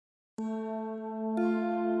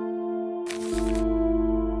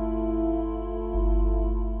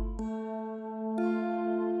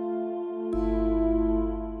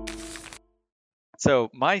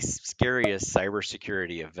So my scariest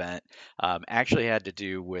cybersecurity event actually had to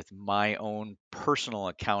do with my own personal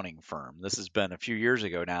accounting firm. This has been a few years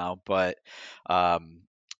ago now, but um,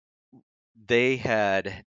 they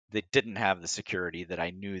had they didn't have the security that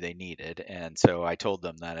I knew they needed, and so I told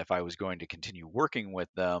them that if I was going to continue working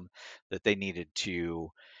with them, that they needed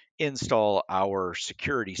to install our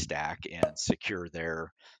security stack and secure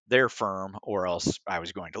their firm, or else I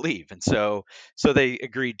was going to leave. And so they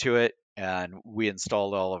agreed to it, and we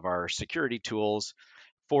installed all of our security tools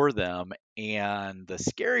for them. And the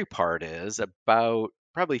scary part is about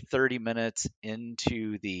probably 30 minutes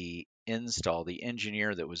into the install, the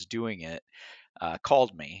engineer that was doing it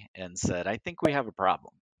called me and said, I think we have a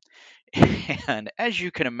problem. And as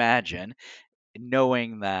you can imagine,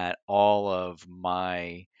 knowing that all of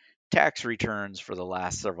my tax returns for the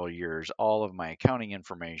last several years, all of my accounting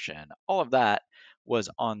information, all of that was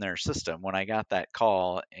on their system when I got that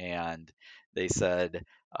call, and they said,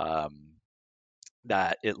 um,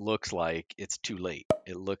 that it looks like it's too late.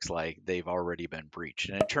 It looks like they've already been breached.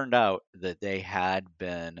 And it turned out that they had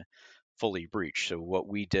been fully breached. So what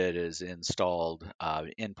we did is installed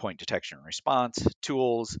endpoint detection and response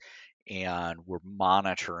tools, and we're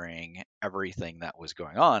monitoring everything that was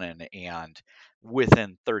going on. And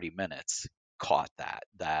within 30 minutes, caught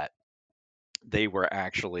that they were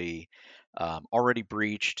actually already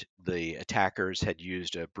breached. The attackers had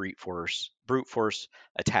used a brute force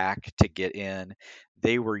attack to get in.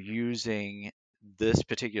 They were using this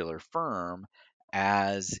particular firm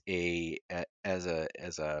as a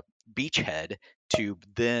beachhead to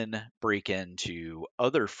then break into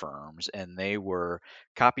other firms, and they were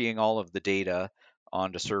copying all of the data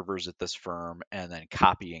onto servers at this firm, and then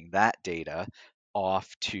copying that data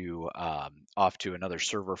off to another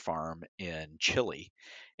server farm in Chile.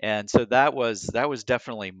 And so that was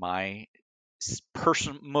definitely my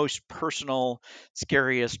most personal,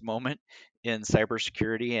 scariest moment in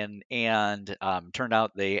cybersecurity. And turned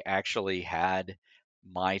out they actually had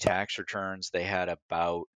my tax returns. They had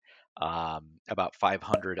about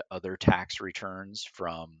 500 other tax returns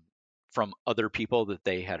from other people that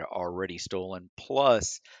they had already stolen,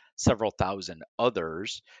 plus several thousand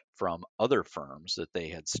others from other firms that they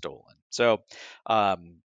had stolen. So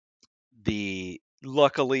um, the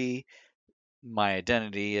luckily my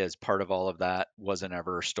identity as part of all of that wasn't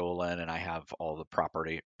ever stolen, and I have all the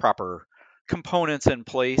proper components in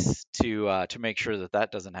place to make sure that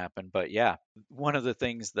that doesn't happen. But yeah, one of the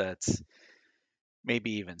things that's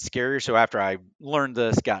maybe even scarier. So after I learned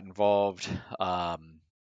this, got involved, I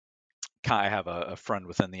have a friend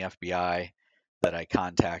within the FBI that I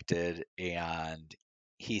contacted, and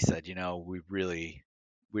he said, we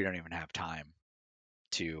don't even have time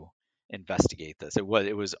to investigate this. It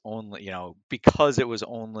was only, because it was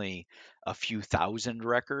only a few thousand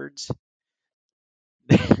records,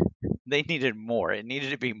 they needed more. It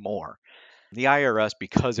needed to be more. The IRS,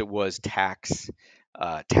 because it was tax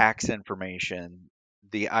information,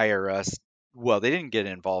 the IRS, well, they didn't get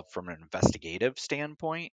involved from an investigative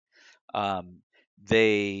standpoint. um,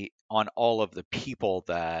 they, on all of the people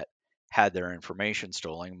that had their information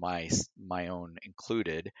stolen, my own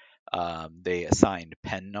included, they assigned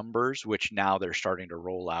PIN numbers, which now they're starting to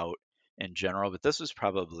roll out in general. But this was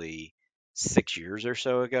probably 6 years or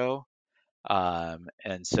so ago,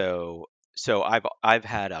 and so I've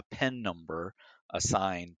had a PIN number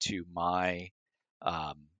assigned to my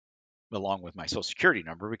um, along with my social security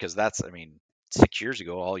number, because that's, I mean, 6 years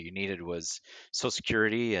ago all you needed was social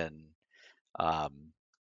security and um,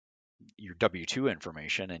 your W-2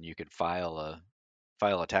 information, and you could file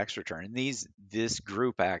a tax return. And this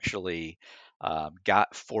group actually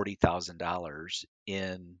got $40,000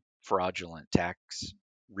 in fraudulent tax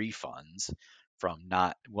refunds from,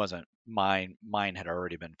 not wasn't mine. Mine had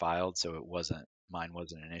already been filed, so it wasn't mine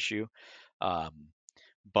wasn't an issue. Um,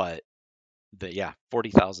 but yeah,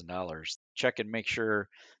 $40,000. Check and make sure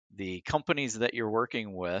the companies that you're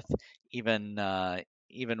working with, even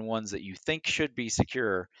even ones that you think should be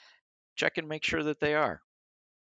secure, check and make sure that they are.